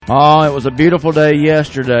Oh, it was a beautiful day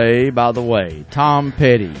yesterday, by the way. Tom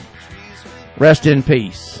Petty, rest in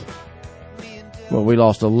peace. Well, we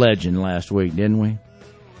lost a legend last week, didn't we?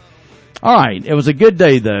 All right, it was a good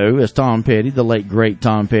day, though, as Tom Petty, the late, great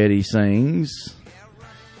Tom Petty, sings.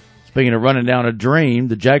 Speaking of running down a dream,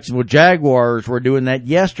 the Jacksonville Jaguars were doing that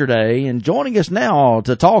yesterday, and joining us now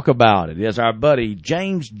to talk about it is our buddy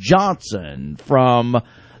James Johnson from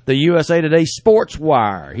the USA Today Sports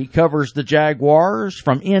Wire. He covers the Jaguars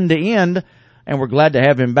from end to end, and we're glad to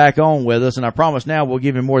have him back on with us, and I promise now we'll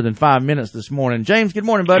give him more than 5 minutes this morning. James, good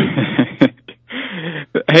morning, buddy.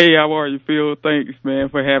 Hey, how are you, Phil? Thanks, man,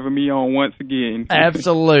 for having me on once again.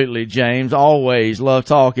 Absolutely, James. Always love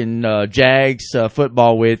talking Jags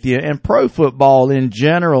football with you and pro football in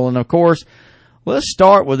general. And, of course, let's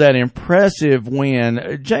start with that impressive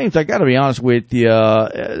win. James, I got to be honest with you,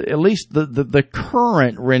 at least the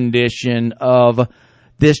current rendition of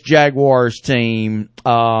this Jaguars team,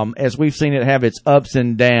 as we've seen it have its ups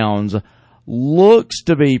and downs, looks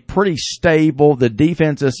to be pretty stable, the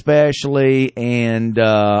defense especially, and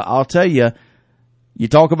I'll tell you, you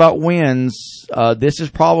talk about wins, this is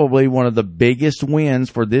probably one of the biggest wins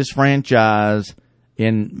for this franchise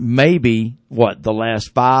in maybe, the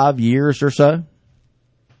last 5 years or so?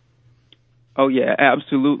 Oh, yeah,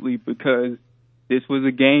 absolutely, because this was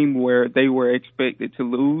a game where they were expected to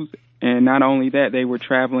lose, and not only that, they were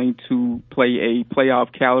traveling to play a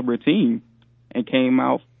playoff caliber team and came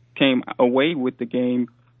away with the game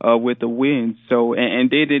with a win. So,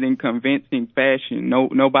 and did it in convincing fashion.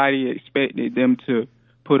 Nobody expected them to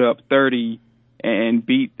put up 30 and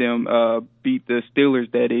beat the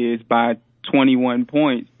Steelers, that is, by 21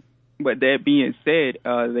 points. But that being said,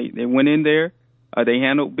 they went in there, they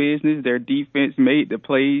handled business. Their defense made the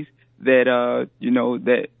plays that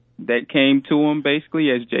that came to them,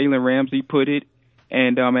 basically, as Jalen Ramsey put it.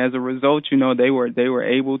 And as a result, they were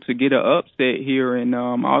able to get an upset here and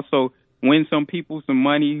also win some people some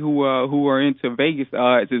money who are into Vegas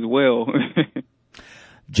odds as well.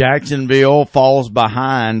 Jacksonville falls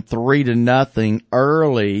behind 3-0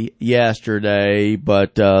 early yesterday,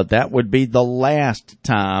 but that would be the last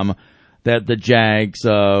time that the Jags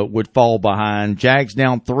would fall behind. Jags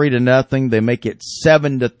down 3-0. They make it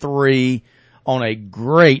 7-3. On a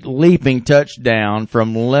great leaping touchdown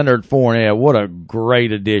from Leonard Fournette. What a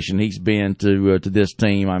great addition he's been to this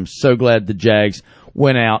team. I'm so glad the Jags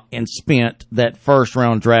went out and spent that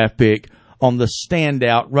first-round draft pick on the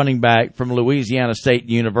standout running back from Louisiana State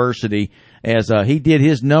University as he did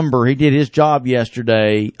his number. He did his job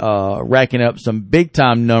yesterday, racking up some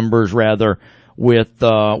big-time numbers, rather, with,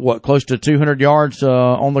 close to 200 yards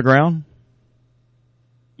on the ground?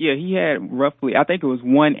 Yeah, he had roughly, I think it was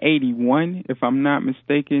 181, if I'm not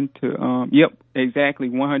mistaken. Yep, exactly,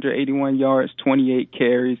 181 yards, 28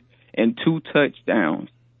 carries, and 2 touchdowns.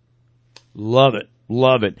 Love it,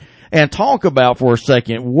 love it. And talk about for a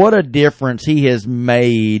second what a difference he has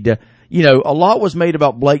made. A lot was made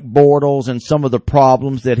about Blake Bortles and some of the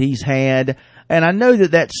problems that he's had. And I know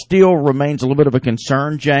that still remains a little bit of a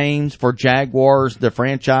concern, James, for Jaguars, the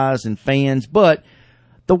franchise, and fans, but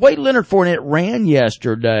the way Leonard Fournette ran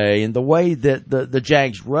yesterday and the way that the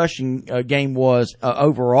Jags rushing game was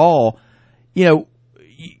overall,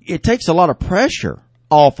 it takes a lot of pressure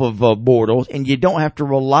off of Bortles, and you don't have to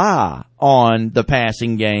rely on the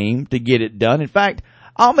passing game to get it done. In fact,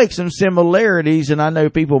 I'll make some similarities, and I know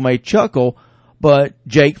people may chuckle, but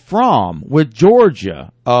Jake Fromm with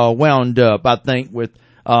Georgia wound up, I think, with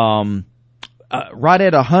right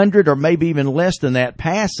at 100 or maybe even less than that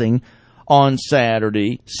passing on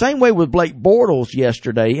Saturday. Same way with Blake Bortles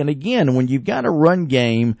yesterday. And again, when you've got a run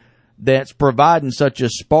game that's providing such a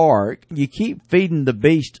spark, you keep feeding the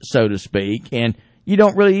beast, so to speak, and you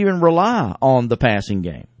don't really even rely on the passing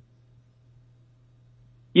game.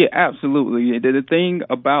 Yeah, absolutely. The thing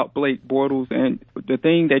about Blake Bortles, and the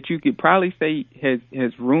thing that you could probably say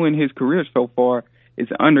has ruined his career so far, is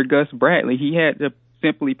under Gus Bradley. He had to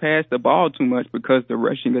simply pass the ball too much because the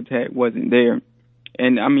rushing attack wasn't there.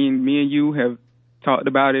 And, I mean, me and you have talked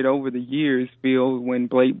about it over the years, Phil, when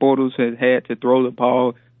Blake Bortles has had to throw the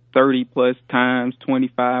ball 30-plus times,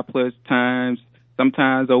 25-plus times,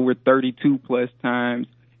 sometimes over 32-plus times.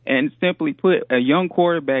 And simply put, a young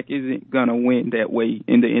quarterback isn't going to win that way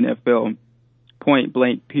in the NFL, point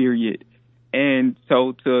blank, period. And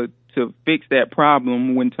so to fix that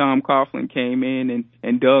problem, when Tom Coughlin came in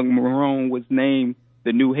and Doug Marrone was named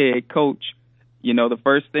the new head coach, the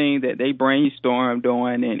first thing that they brainstormed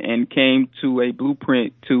on and came to a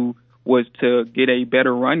blueprint to was to get a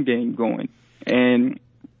better run game going. And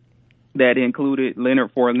that included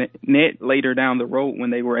Leonard Fournette later down the road when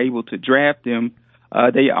they were able to draft him.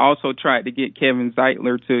 They also tried to get Kevin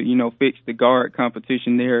Zeitler to, fix the guard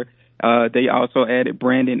competition there. They also added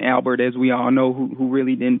Brandon Albert, as we all know, who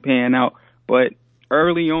really didn't pan out. But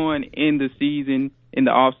early on in the season, in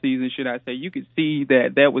the off season, should I say, you could see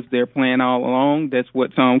that was their plan all along. That's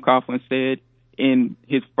what Tom Coughlin said in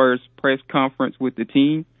his first press conference with the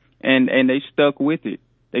team, and they stuck with it.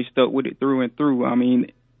 They stuck with it through and through. I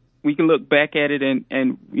mean, we can look back at it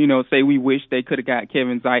and say we wish they could have got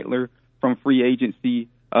Kevin Zeitler from free agency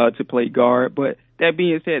to play guard. But that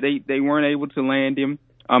being said, they weren't able to land him.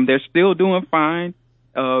 They're still doing fine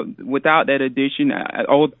without that addition.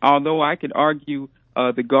 Although I could argue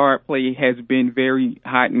the guard play has been very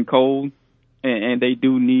hot and cold, and they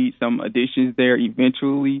do need some additions there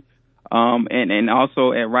eventually. And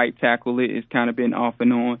also at right tackle, it's kind of been off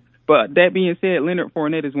and on. But that being said, Leonard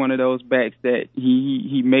Fournette is one of those backs that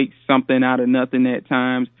he makes something out of nothing at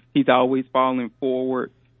times. He's always falling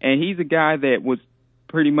forward. And he's a guy that was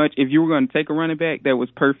pretty much, if you were going to take a running back, that was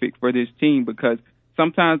perfect for this team, because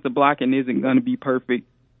sometimes the blocking isn't going to be perfect,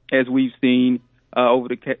 as we've seen over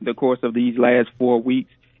the course of these last 4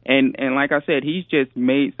 weeks. And like I said, he's just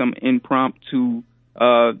made some impromptu,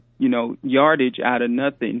 yardage out of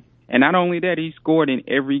nothing. And not only that, he scored in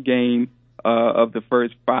every game of the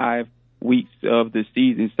first 5 weeks of the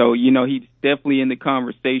season. So, he's definitely in the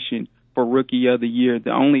conversation for Rookie of the Year. The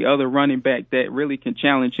only other running back that really can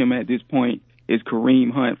challenge him at this point is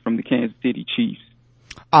Kareem Hunt from the Kansas City Chiefs.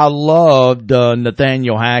 I loved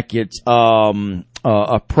Nathaniel Hackett's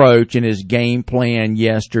approach and his game plan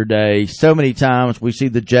yesterday. So many times we see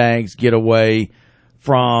the Jags get away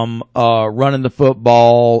from running the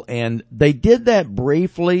football, and they did that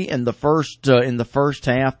briefly in the first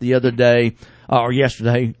half the other day or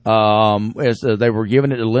yesterday, as they were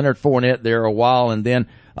giving it to Leonard Fournette there a while, and then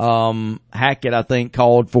Hackett, I think,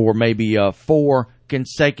 called for maybe 4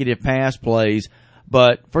 consecutive pass plays.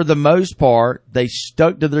 But for the most part, they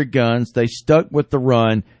stuck to their guns. They stuck with the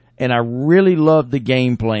run, and I really loved the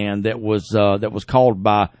game plan that was called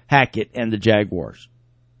by Hackett and the Jaguars.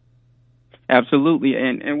 Absolutely,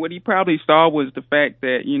 and what he probably saw was the fact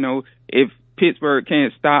that, if Pittsburgh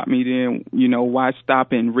can't stop me, then, why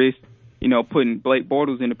stop and risk, putting Blake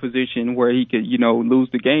Bortles in a position where he could, lose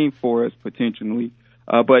the game for us potentially.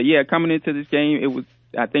 But yeah, coming into this game,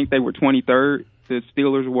 I think they were 23rd. The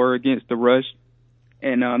Steelers were against the rush,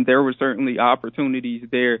 and there were certainly opportunities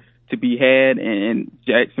there to be had, and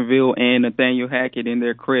Jacksonville and Nathaniel Hackett, in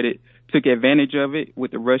their credit, took advantage of it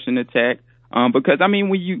with the rushing attack. Because, I mean,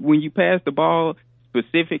 when you pass the ball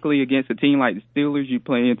specifically against a team like the Steelers, you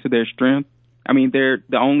play into their strength. I mean, they're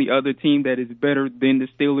the only other team that is better than the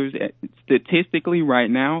Steelers statistically right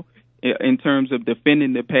now in terms of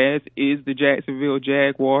defending the pass is the Jacksonville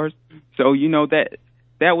Jaguars. So,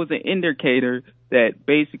 that was an indicator that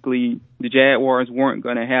basically the Jaguars weren't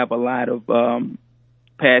going to have a lot of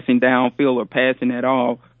passing downfield or passing at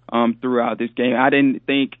all throughout this game. I didn't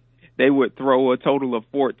think they would throw a total of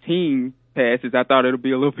 14 passes. I thought it would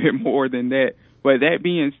be a little bit more than that. But that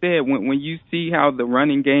being said, when you see how the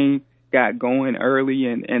running game got going early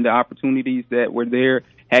and the opportunities that were there,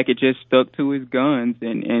 Hackett just stuck to his guns,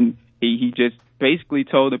 and he just basically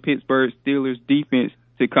told the Pittsburgh Steelers defense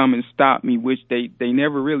to come and stop me, which they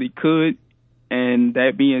never really could. And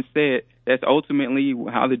that being said, that's ultimately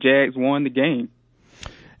how the Jags won the game.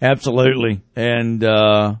 Absolutely. And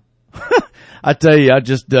I tell you, I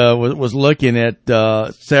just was looking at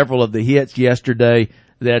several of the hits yesterday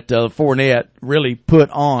that Fournette really put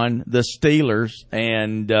on the Steelers,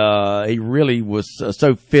 and he really was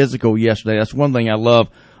so physical yesterday. That's one thing I love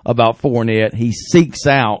about Fournette. He seeks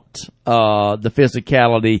out the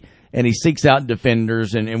physicality, and he seeks out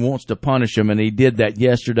defenders and wants to punish them, and he did that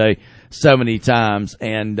yesterday so many times.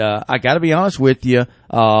 And I got to be honest with you,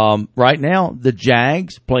 right now the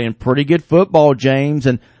Jags playing pretty good football, James,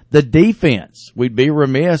 and the defense. We'd be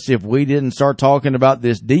remiss if we didn't start talking about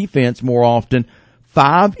this defense more often.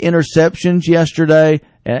 5 interceptions yesterday,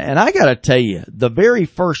 and I got to tell you, the very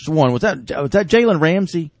first one was that Jalen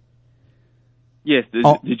Ramsey. Yes, the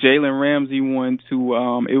Jalen Ramsey one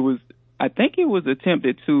to I think it was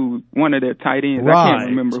attempted to one of their tight ends. Right. I can't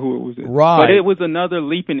remember who it was. Right. But it was another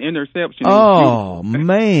leaping interception. Oh,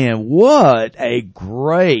 man, what a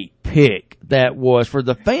great pick that was. For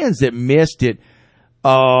the fans that missed it,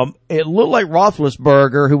 it looked like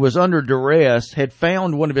Roethlisberger, who was under duress, had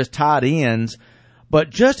found one of his tight ends,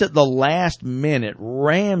 but just at the last minute,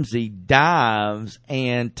 Ramsey dives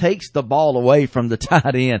and takes the ball away from the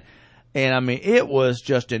tight end. And, I mean, it was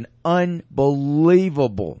just an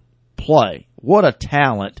unbelievable play. What a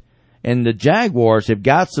talent. And the Jaguars have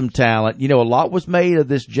got some talent. A lot was made of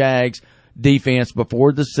this Jags defense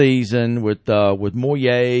before the season with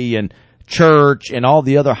Moye and Church and all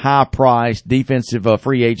the other high-priced defensive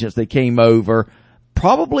free agents that came over.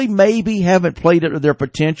 Probably maybe haven't played up to their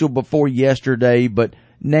potential before yesterday, but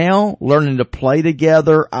now learning to play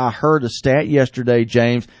together. I heard a stat yesterday,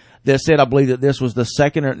 James, that said I believe that this was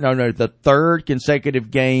the third consecutive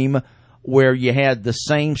game where you had the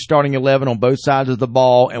same starting 11 on both sides of the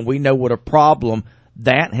ball, and we know what a problem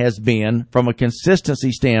that has been from a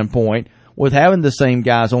consistency standpoint with having the same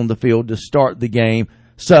guys on the field to start the game.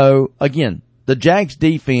 So, again, the Jags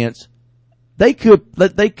defense, they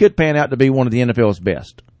could pan out to be one of the NFL's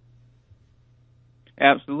best.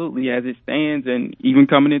 Absolutely. As it stands, and even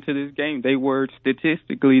coming into this game, they were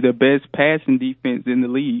statistically the best passing defense in the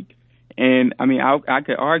league. And, I mean, I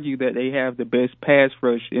could argue that they have the best pass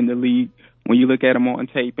rush in the league when you look at them on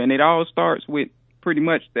tape. And it all starts with pretty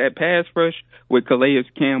much that pass rush with Calais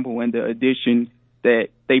Campbell and the addition that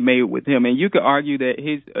they made with him. And you could argue that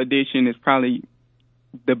his addition is probably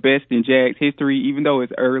the best in Jags history, even though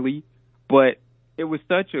it's early. But it was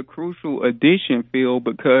such a crucial addition, Phil,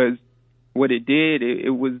 because what it did,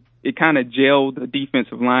 it kind of gelled the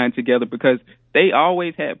defensive line together because they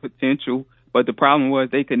always had potential, but the problem was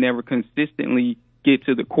they could never consistently get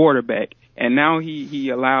to the quarterback. And now he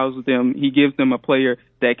allows them, he gives them a player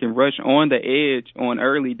that can rush on the edge on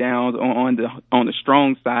early downs on the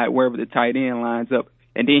strong side wherever the tight end lines up,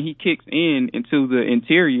 and then he kicks into the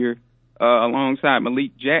interior alongside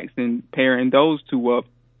Malik Jackson, pairing those two up.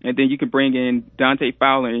 And then you can bring in Dante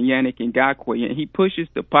Fowler and Yannick Ngakoue, and he pushes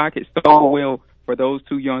the pocket so well for those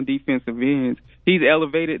two young defensive ends. He's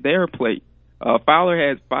elevated their play. Fowler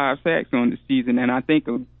has 5 sacks on the season, and I think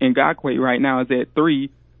Ngakoue right now is at 3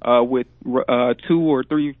 with 2 or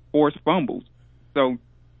 3 forced fumbles. So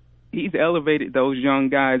he's elevated those young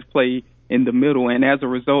guys' play in the middle, and as a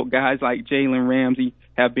result, guys like Jalen Ramsey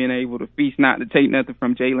have been able to feast. Not to take nothing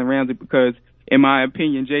from Jalen Ramsey, because in my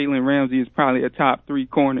opinion, Jalen Ramsey is probably a top 3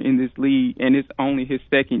 corner in this league, and it's only his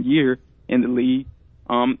second year in the league.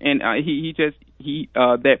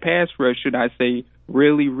 That pass rush, should I say,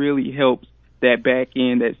 really, really helps that back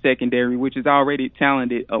end, that secondary, which is already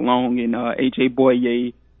talented along in H.A.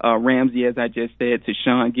 Boye, Ramsey, as I just said, to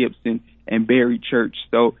Sean Gibson and Barry Church.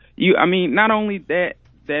 So not only that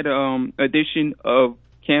addition of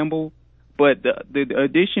Campbell, but the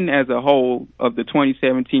addition as a whole of the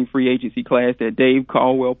 2017 free agency class that Dave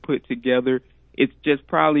Caldwell put together, it's just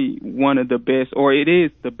probably one of the best, or it is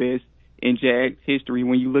the best in Jags history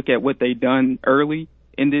when you look at what they've done early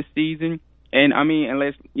in this season. And,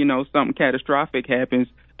 unless, something catastrophic happens,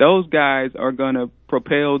 those guys are going to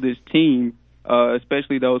propel this team,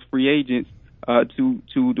 especially those free agents, to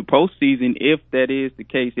the postseason, if that is the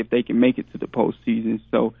case, if they can make it to the postseason.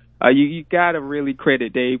 So you got to really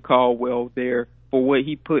credit Dave Caldwell there for what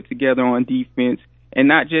he put together on defense, and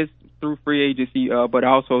not just through free agency, but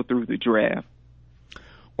also through the draft.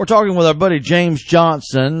 We're talking with our buddy James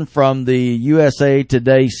Johnson from the USA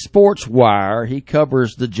Today Sports Wire. He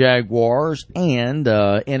covers the Jaguars and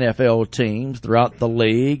NFL teams throughout the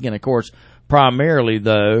league, and of course, primarily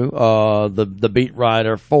though, the beat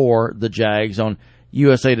writer for the Jags on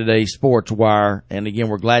USA Today Sports Wire. And again,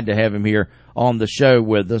 we're glad to have him here on the show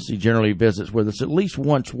with us. He generally visits with us at least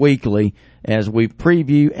once weekly as we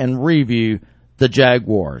preview and review the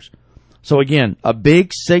Jaguars. So again, a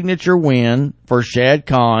big signature win for Shad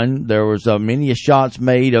Khan. There was many shots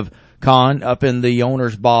made of Khan up in the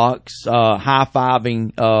owner's box,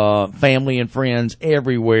 high-fiving family and friends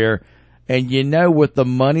everywhere. And with the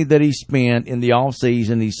money that he spent in the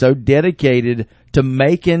offseason, he's so dedicated to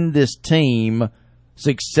making this team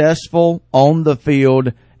successful on the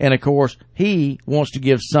field. And of course, he wants to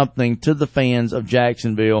give something to the fans of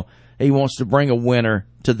Jacksonville. He wants to bring a winner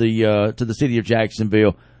to the city of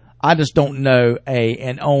Jacksonville. I just don't know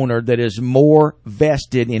an owner that is more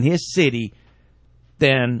vested in his city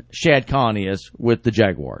than Shad Khan is with the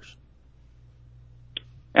Jaguars.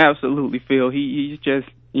 Absolutely, Phil. He's just,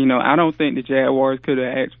 I don't think the Jaguars could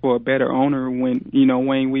have asked for a better owner when,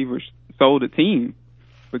 Wayne Weaver sold the team,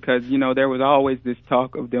 because, there was always this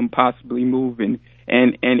talk of them possibly moving.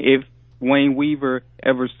 And if Wayne Weaver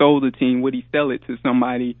ever sold the team, would he sell it to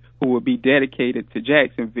somebody who would be dedicated to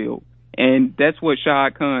Jacksonville? And that's what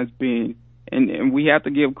Shad Khan's been. And we have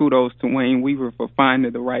to give kudos to Wayne Weaver for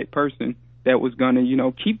finding the right person that was going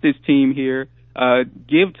to, keep this team here,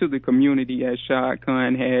 give to the community as Shad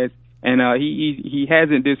Khan has. And he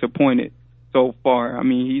hasn't disappointed so far.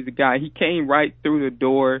 He's a guy, he came right through the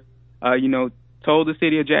door, told the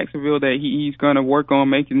city of Jacksonville that he's going to work on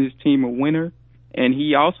making this team a winner. And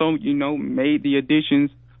he also, made the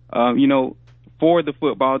additions, for the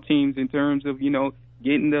football teams in terms of,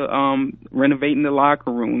 renovating the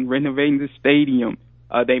locker room, renovating the stadium.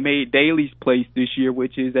 They made Daly's Place this year,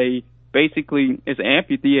 which is basically it's an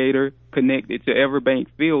amphitheater connected to Everbank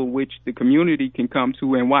Field, which the community can come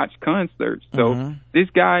to and watch concerts. So this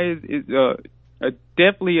guy is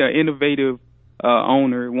definitely an innovative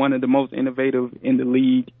owner, one of the most innovative in the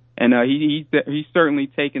league, and he's certainly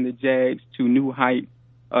taken the Jags to new heights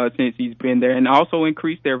since he's been there, and also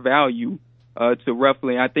increased their value to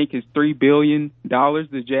roughly, I think it's $3 billion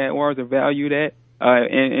the Jaguars are valued at.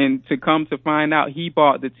 And to come to find out, he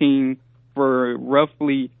bought the team for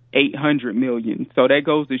roughly $800 million. So that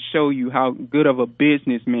goes to show you how good of a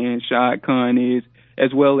businessman Shad Khan is,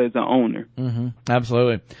 as well as an owner.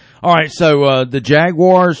 Absolutely. All right, so the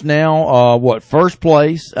Jaguars now, first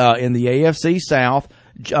place in the AFC South.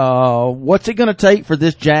 What's it going to take for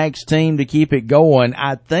this Jags team to keep it going?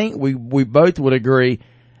 I think we both would agree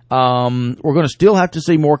we're going to still have to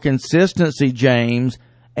see more consistency, James,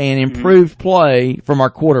 and improved play from our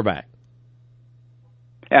quarterback.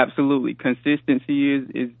 Absolutely. Consistency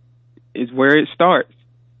is where it starts.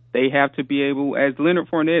 They have to be able, as Leonard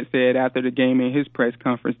Fournette said after the game in his press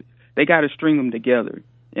conference, they got to string them together.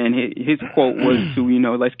 And his quote was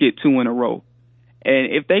to, let's get 2 in a row.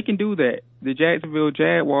 And if they can do that, the Jacksonville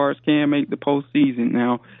Jaguars can make the postseason.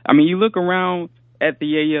 Now, I mean, you look around at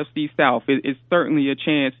the AFC South, it's certainly a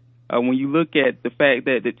chance when you look at the fact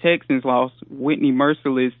that the Texans lost Whitney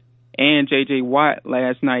Merciless and J.J. Watt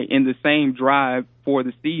last night in the same drive for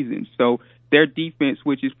the season. So their defense,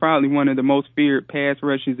 which is probably one of the most feared pass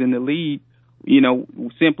rushes in the league,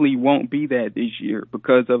 simply won't be that this year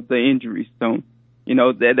because of the injuries. So,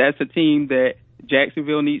 that's a team that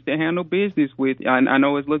Jacksonville needs to handle business with. I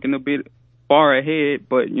know it's looking a bit far ahead,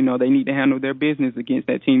 but, they need to handle their business against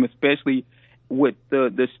that team, especially with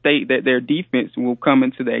the state that their defense will come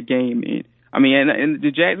into that game in. I mean, and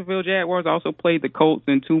the Jacksonville Jaguars also played the Colts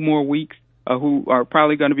in 2 more weeks, who are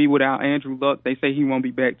probably going to be without Andrew Luck. They say he won't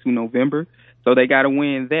be back to November, so they got to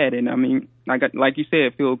win that. And, I mean, like you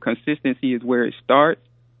said, Phil, consistency is where it starts.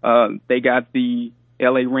 They got the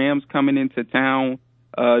L.A. Rams coming into town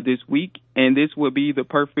this week, and this would be the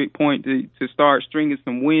perfect point to start stringing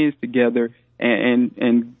some wins together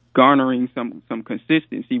and garnering some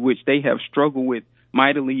consistency, which they have struggled with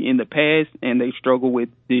mightily in the past, and they struggle with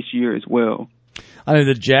this year as well. I know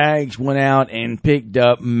the Jags went out and picked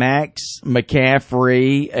up Max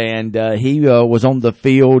McCaffrey, and he was on the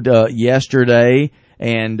field yesterday.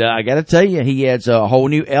 And I got to tell you, he adds a whole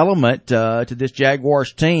new element to this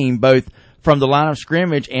Jaguars team, both from the line of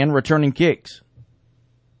scrimmage and returning kicks.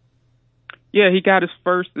 Yeah, he got his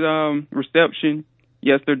first reception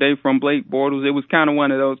yesterday from Blake Bortles. It was kind of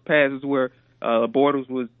one of those passes where Bortles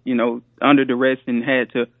was, under duress and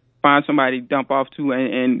had to find somebody to dump off to,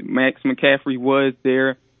 and Max McCaffrey was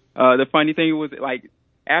there. The funny thing was,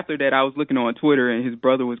 after that, I was looking on Twitter, and his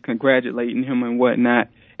brother was congratulating him and whatnot.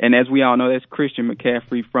 And as we all know, that's Christian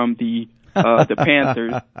McCaffrey from the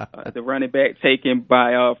Panthers, the running back taken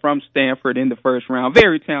from Stanford in the first round.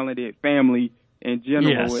 Very talented family in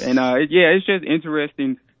general. Yes. And, it's just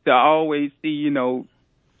interesting to always see,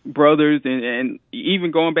 brothers and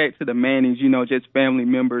even going back to the Mannings, just family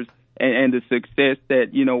members and the success that,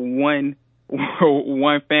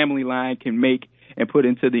 one family line can make and put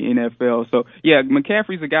into the NFL. So, yeah,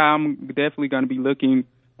 McCaffrey's a guy I'm definitely going to be looking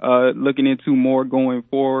into more going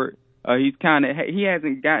forward. He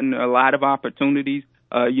hasn't gotten a lot of opportunities,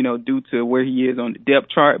 due to where he is on the depth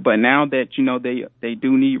chart. But now that, they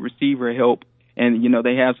do need receiver help and,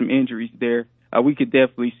 they have some injuries there, we could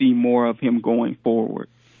definitely see more of him going forward.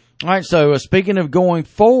 All right, so speaking of going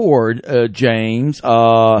forward, James,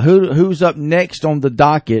 who's up next on the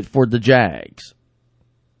docket for the Jags?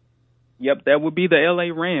 Yep, that would be the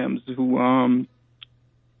L.A. Rams, who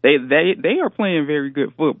they are playing very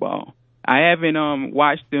good football. I haven't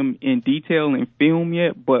watched them in detail in film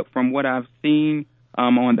yet, but from what I've seen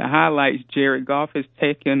on the highlights, Jared Goff has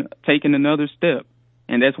taken another step,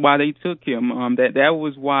 and that's why they took him. That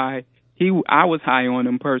was why I was high on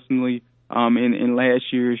him personally. In last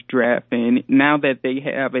year's draft, and now that they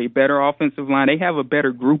have a better offensive line, they have a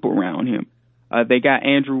better group around him. They got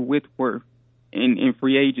Andrew Whitworth in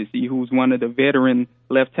free agency, who's one of the veteran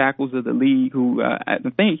left tackles of the league, who I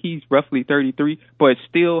think he's roughly 33, but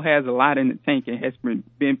still has a lot in the tank and has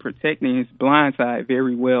been protecting his blind side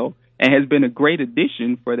very well and has been a great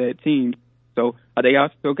addition for that team. So they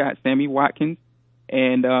also got Sammy Watkins,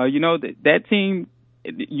 and that team,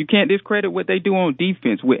 you can't discredit what they do on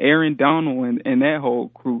defense with Aaron Donald and that whole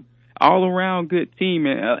crew. All around good team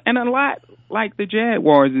and a lot like the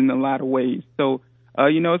Jaguars in a lot of ways. So,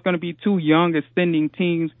 it's going to be 2 young ascending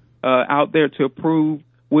teams out there to prove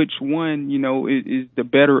which one, is the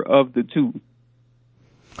better of the two.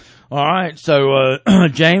 All right, so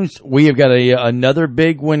James, we have got another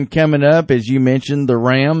big one coming up. As you mentioned, the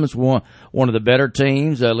Rams, one of the better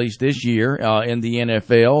teams, at least this year, in the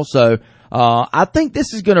NFL. So I think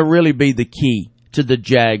this is going to really be the key to the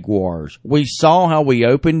Jaguars. We saw how we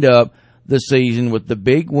opened up the season with the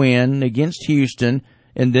big win against Houston,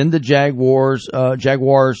 and then the Jaguars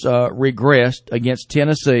regressed against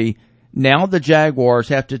Tennessee. Now the Jaguars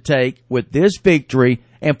have to take, with this victory,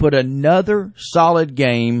 and put another solid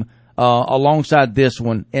game alongside this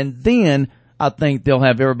one, and then I think they'll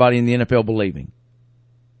have everybody in the NFL believing.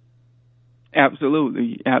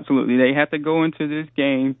 Absolutely. They have to go into this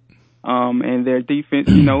game, and their defense,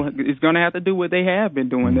 is going to have to do what they have been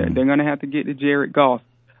doing. They're going to have to get to Jared Goff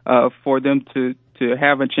for them to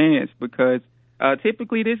have a chance, because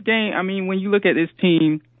typically this game, when you look at this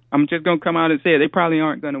team, I'm just going to come out and say it, they probably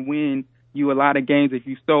aren't going to win you a lot of games if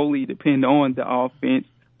you solely depend on the offense.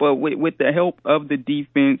 But with the help of the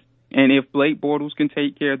defense, and if Blake Bortles can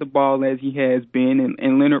take care of the ball as he has been,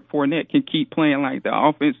 and Leonard Fournette can keep playing like the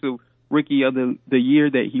offensive rookie of the year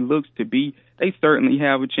that he looks to be, they certainly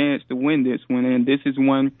have a chance to win this one. And this is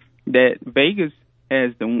one that Vegas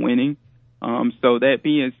has them winning. So that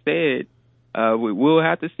being said, we'll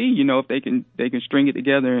have to see, if they can string it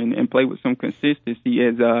together and play with some consistency,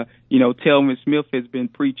 as Telvin Smith has been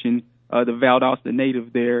preaching, the Valdosta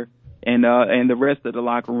native there, and the rest of the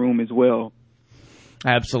locker room as well.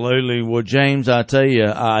 Absolutely. Well, James, I tell you,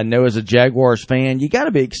 I know as a Jaguars fan, you got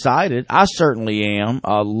to be excited. I certainly am.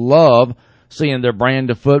 I love seeing their brand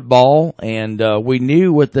of football, and we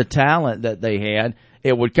knew with the talent that they had,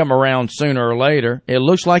 it would come around sooner or later. It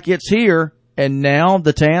looks like it's here, and now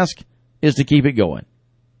the task is to keep it going.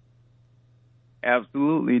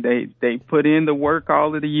 Absolutely. They put in the work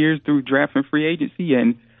all of the years through draft and free agency,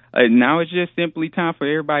 and now it's just simply time for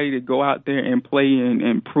everybody to go out there and play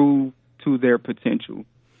and prove to their potential.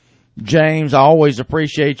 James, I always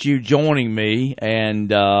appreciate you joining me,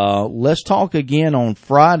 and let's talk again on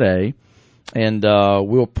Friday, and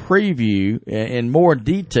we'll preview in more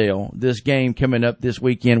detail this game coming up this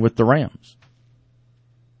weekend with the Rams.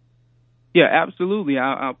 Yeah, absolutely.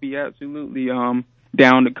 I'll be absolutely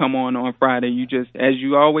down to come on Friday. You just, as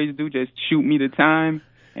you always do, just shoot me the time,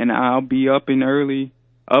 and I'll be up early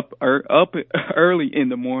in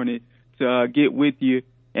the morning to get with you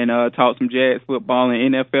and talk some Jags football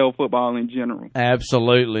and NFL football in general.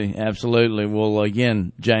 Absolutely. Well,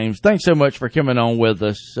 again, James, thanks so much for coming on with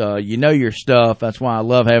us. You know your stuff. That's why I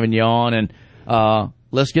love having you on. And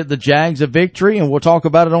let's get the Jags a victory, and we'll talk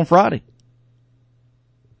about it on Friday.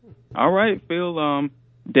 All right, Phil.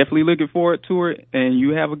 Definitely looking forward to it, and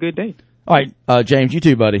you have a good day. All right, James, you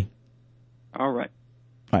too, buddy. All right.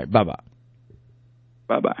 All right, bye-bye.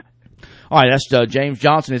 Bye-bye. All right, that's James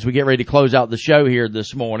Johnson as we get ready to close out the show here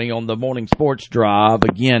this morning on the Morning Sports Drive.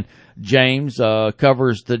 Again, James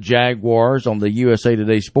covers the Jaguars on the USA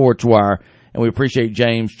Today Sports Wire, and we appreciate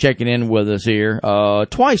James checking in with us here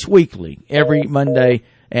twice weekly, every Monday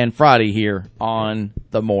and Friday here on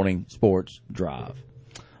the Morning Sports Drive.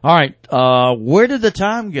 All right, where did the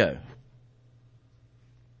time go?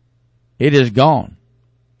 It is gone.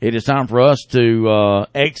 It is time for us to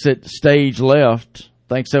exit stage left.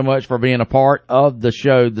 Thanks so much for being a part of the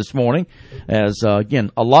show this morning. As,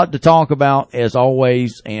 again, a lot to talk about, as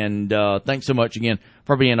always, and thanks so much again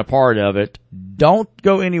for being a part of it. Don't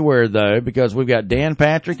go anywhere, though, because we've got Dan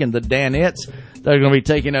Patrick and the Danettes that are going to be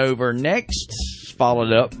taking over next,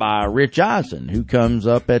 followed up by Rich Eisen, who comes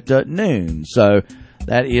up at noon. So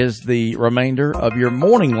that is the remainder of your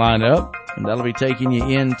morning lineup, and that'll be taking you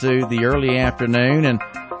into the early afternoon, and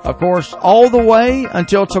of course, all the way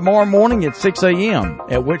until tomorrow morning at 6 a.m.,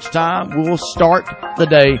 at which time we'll start the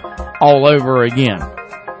day all over again.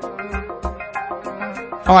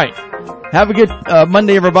 All right. Have a good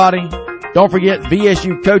Monday, everybody. Don't forget,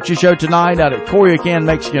 VSU Coaches Show tonight out at Coyoacan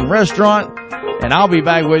Mexican Restaurant, and I'll be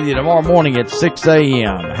back with you tomorrow morning at 6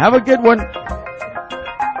 a.m. Have a good one.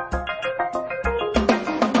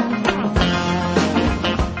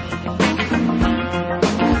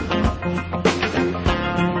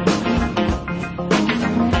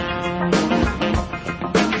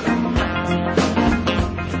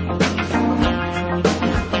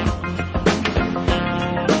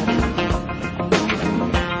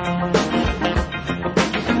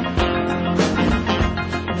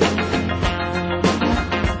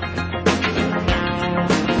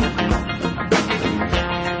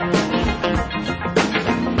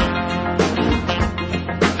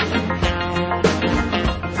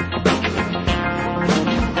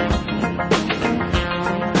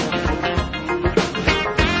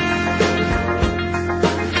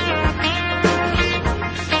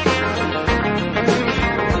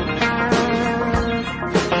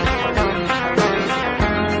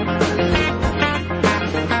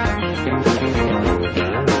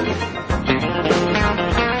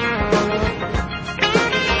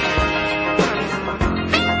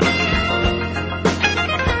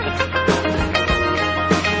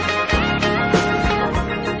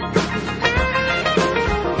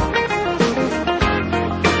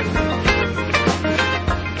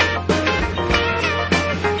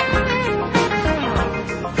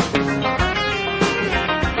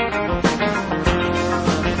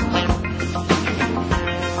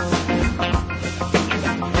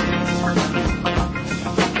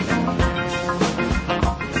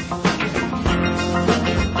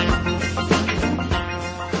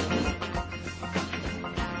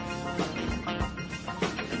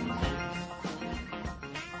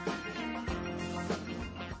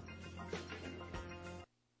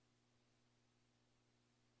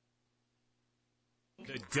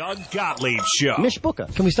 The Doug Gottlieb Show.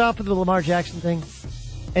 Mishbuka. Can we stop with the Lamar Jackson thing?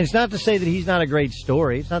 And it's not to say that he's not a great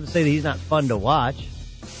story. It's not to say that he's not fun to watch.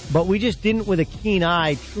 But we just didn't, with a keen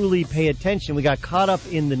eye, truly pay attention. We got caught up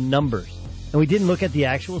in the numbers. And we didn't look at the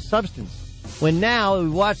actual substance. When now we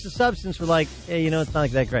watch the substance, we're like, hey, it's not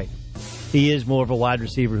like that great. He is more of a wide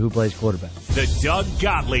receiver who plays quarterback. The Doug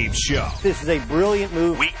Gottlieb Show. This is a brilliant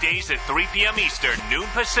move. Weekdays at 3 p.m. Eastern, noon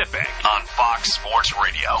Pacific on Fox Sports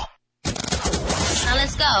Radio. Now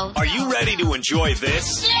let's go. Are you ready to enjoy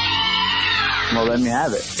this? Well, let me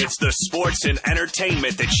have it. It's the sports and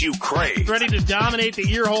entertainment that you crave. Ready to dominate the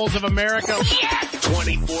ear holes of America?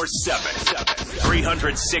 24/7,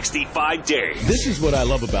 365 days. This is what I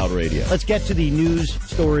love about radio. Let's get to the news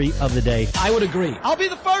story of the day. I would agree. I'll be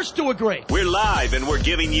the first to agree. We're live and we're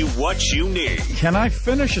giving you what you need. Can I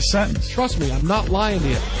finish a sentence? Trust me, I'm not lying to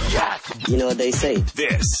you. Yes. You know what they say.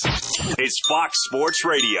 This is Fox Sports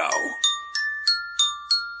Radio.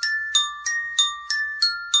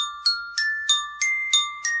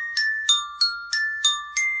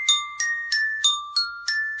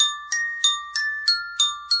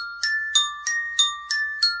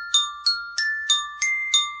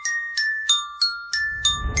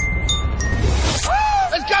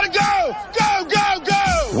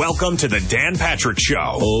 Welcome to the Dan Patrick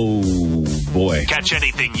Show. Oh, boy. Catch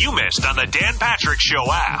anything you missed on the Dan Patrick Show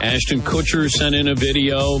app. Ashton Kutcher sent in a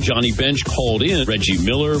video. Johnny Bench called in. Reggie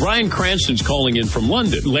Miller. Bryan Cranston's calling in from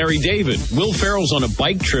London. Larry David. Will Ferrell's on a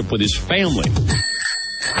bike trip with his family.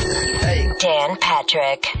 Dan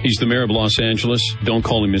Patrick. He's the mayor of Los Angeles. Don't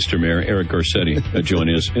call him Mr. Mayor. Eric Garcetti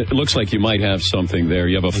joining us. It looks like you might have something there.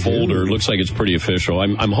 You have a folder. It looks like it's pretty official.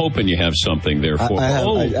 I'm hoping you have something there for.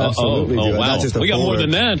 I absolutely do. Wow. Not just we got folder. more than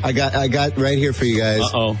that. I got right here for you guys.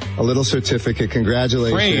 A little certificate.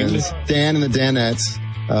 Congratulations, Framed. Dan and the Danettes.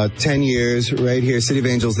 10 years right here, City of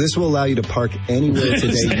Angels. This will allow you to park anywhere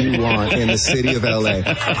today you want in the city of L.A.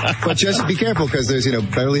 But just be careful because there's,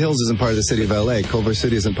 Beverly Hills isn't part of the city of L.A. Culver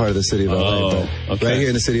City isn't part of the city of L.A. But right here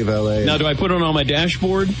in the city of L.A. Now, do I put it on my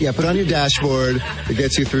dashboard? Yeah, put it on your dashboard. It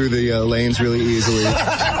gets you through the lanes really easily.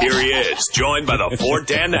 Here he is, joined by the 4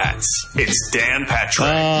 Danettes. It's Dan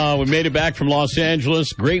Patrick. We made it back from Los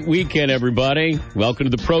Angeles. Great weekend, everybody. Welcome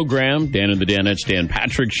to the program. Dan and the Danettes, Dan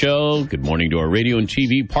Patrick Show. Good morning to our radio and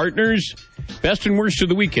TV partners. Best and worst of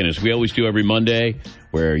the weekend, as we always do every Monday,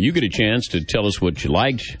 where you get a chance to tell us what you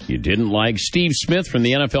liked, you didn't like. Steve Smith from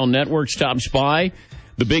the NFL Network stops by.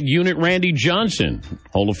 The big unit, Randy Johnson,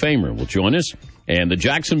 Hall of Famer, will join us. And the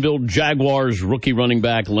Jacksonville Jaguars rookie running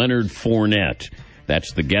back, Leonard Fournette.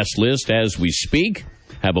 That's the guest list as we speak.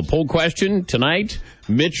 Have a poll question tonight.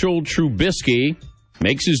 Mitchell Trubisky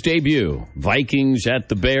makes his debut. Vikings at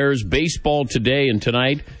the Bears. Baseball today and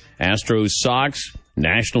tonight. Astros, Sox.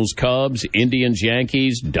 Nationals, Cubs, Indians,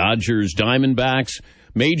 Yankees, Dodgers, Diamondbacks.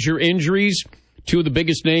 Major injuries, 2 of the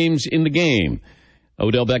biggest names in the game.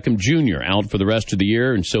 Odell Beckham Jr. out for the rest of the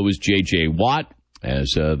year, and so is J.J. Watt,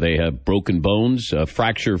 as they have broken bones, a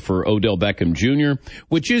fracture for Odell Beckham Jr.,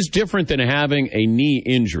 which is different than having a knee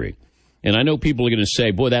injury. And I know people are going to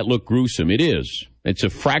say, boy, that looked gruesome. It is. It's a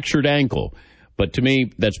fractured ankle. But to me,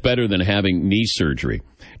 that's better than having knee surgery.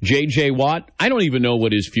 J.J. Watt, I don't even know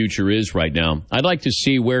what his future is right now. I'd like to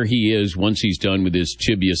see where he is once he's done with his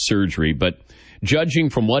tibia surgery. But judging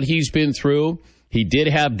from what he's been through, he did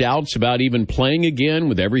have doubts about even playing again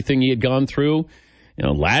with everything he had gone through.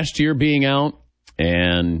 Last year being out,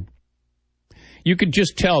 and you could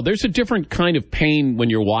just tell there's a different kind of pain when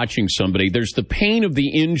you're watching somebody. There's the pain of the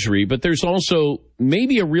injury, but there's also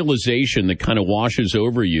maybe a realization that kind of washes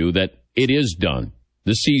over you that it is done.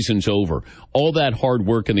 The season's over. All that hard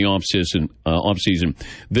work in the off-season,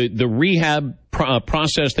 the rehab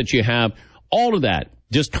process that you have, all of that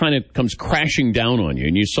just kind of comes crashing down on you.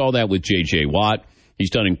 And you saw that with J.J. Watt. He's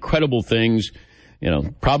done incredible things.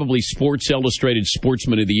 Probably Sports Illustrated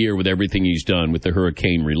Sportsman of the Year with everything he's done with the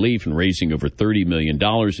hurricane relief and raising over $30 million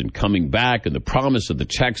and coming back and the promise of the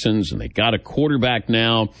Texans. And they got a quarterback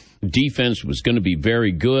now. Defense was going to be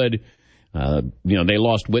very good. They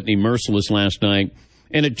lost Whitney Merciless last night.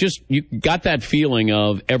 And you got that feeling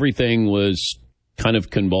of everything was kind of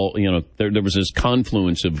there was this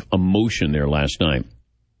confluence of emotion there last night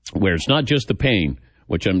where it's not just the pain,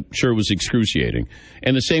 which I'm sure was excruciating.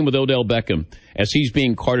 And the same with Odell Beckham. As he's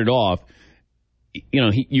being carted off,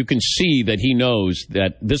 you can see that he knows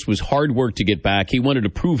that this was hard work to get back. He wanted to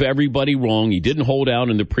prove everybody wrong. He didn't hold out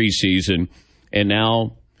in the preseason. And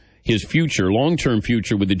now his future, long-term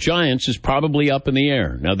future with the Giants is probably up in the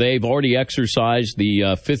air. Now, they've already exercised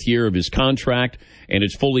the 5th year of his contract, and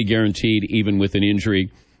it's fully guaranteed even with an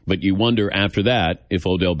injury. But you wonder after that if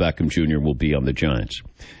Odell Beckham Jr. will be on the Giants.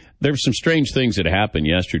 There's some strange things that happened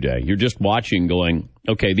yesterday. You're just watching going,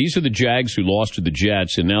 okay, these are the Jags who lost to the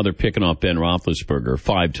Jets, and now they're picking off Ben Roethlisberger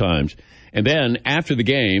 5 times. And then after the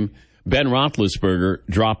game, Ben Roethlisberger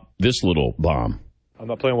dropped this little bomb. I'm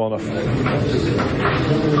not playing well enough.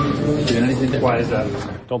 Why is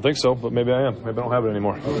that? Don't think so, but maybe I am. Maybe I don't have it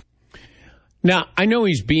anymore. Now, I know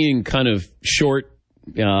he's being kind of short,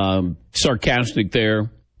 sarcastic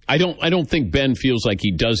there. I don't think Ben feels like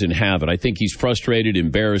he doesn't have it. I think he's frustrated,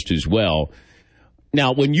 embarrassed as well.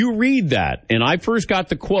 Now, when you read that, and I first got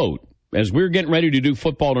the quote, as we were getting ready to do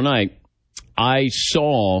football tonight, I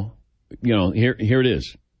saw, here it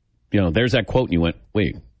is. There's that quote, and you went,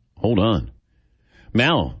 wait, hold on.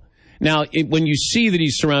 Mal. Now, when you see that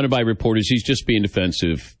he's surrounded by reporters, he's just being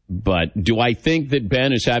defensive. But do I think that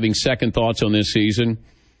Ben is having second thoughts on this season?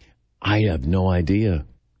 I have no idea.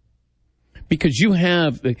 Because you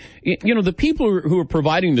have, the people who are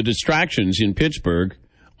providing the distractions in Pittsburgh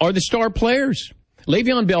are the star players.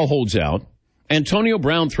 Le'Veon Bell holds out. Antonio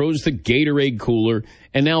Brown throws the Gatorade cooler.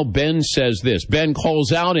 And now Ben says this. Ben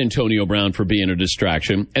calls out Antonio Brown for being a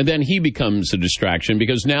distraction. And then he becomes a distraction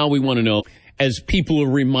because now we want to know, as people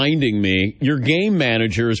are reminding me, your game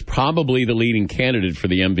manager is probably the leading candidate for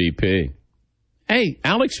the MVP. Hey,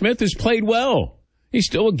 Alex Smith has played well. He's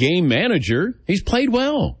still a game manager. He's played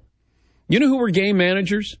well. You know who were game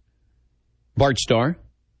managers? Bart Starr,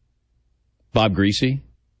 Bob Greasy.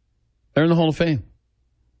 They're in the Hall of Fame.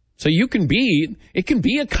 So it can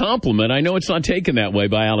be a compliment. I know it's not taken that way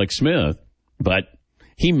by Alex Smith, but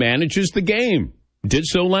he manages the game. Did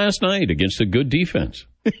so last night against a good defense.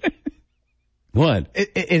 What?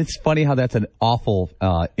 It's funny how that's an awful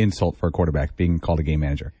insult for a quarterback, being called a game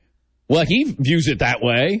manager. Well, he views it that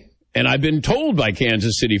way, and I've been told by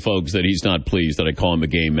Kansas City folks that he's not pleased that I call him a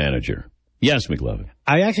game manager. Yes, McLovin.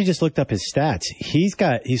 I actually just looked up his stats. He's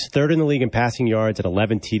third in the league in passing yards at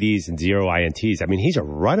 11 TDs and 0 INTs. I mean, he's a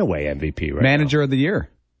runaway MVP right Manager now. of the year.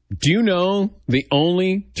 Do you know the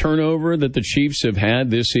only turnover that the Chiefs have had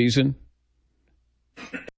this season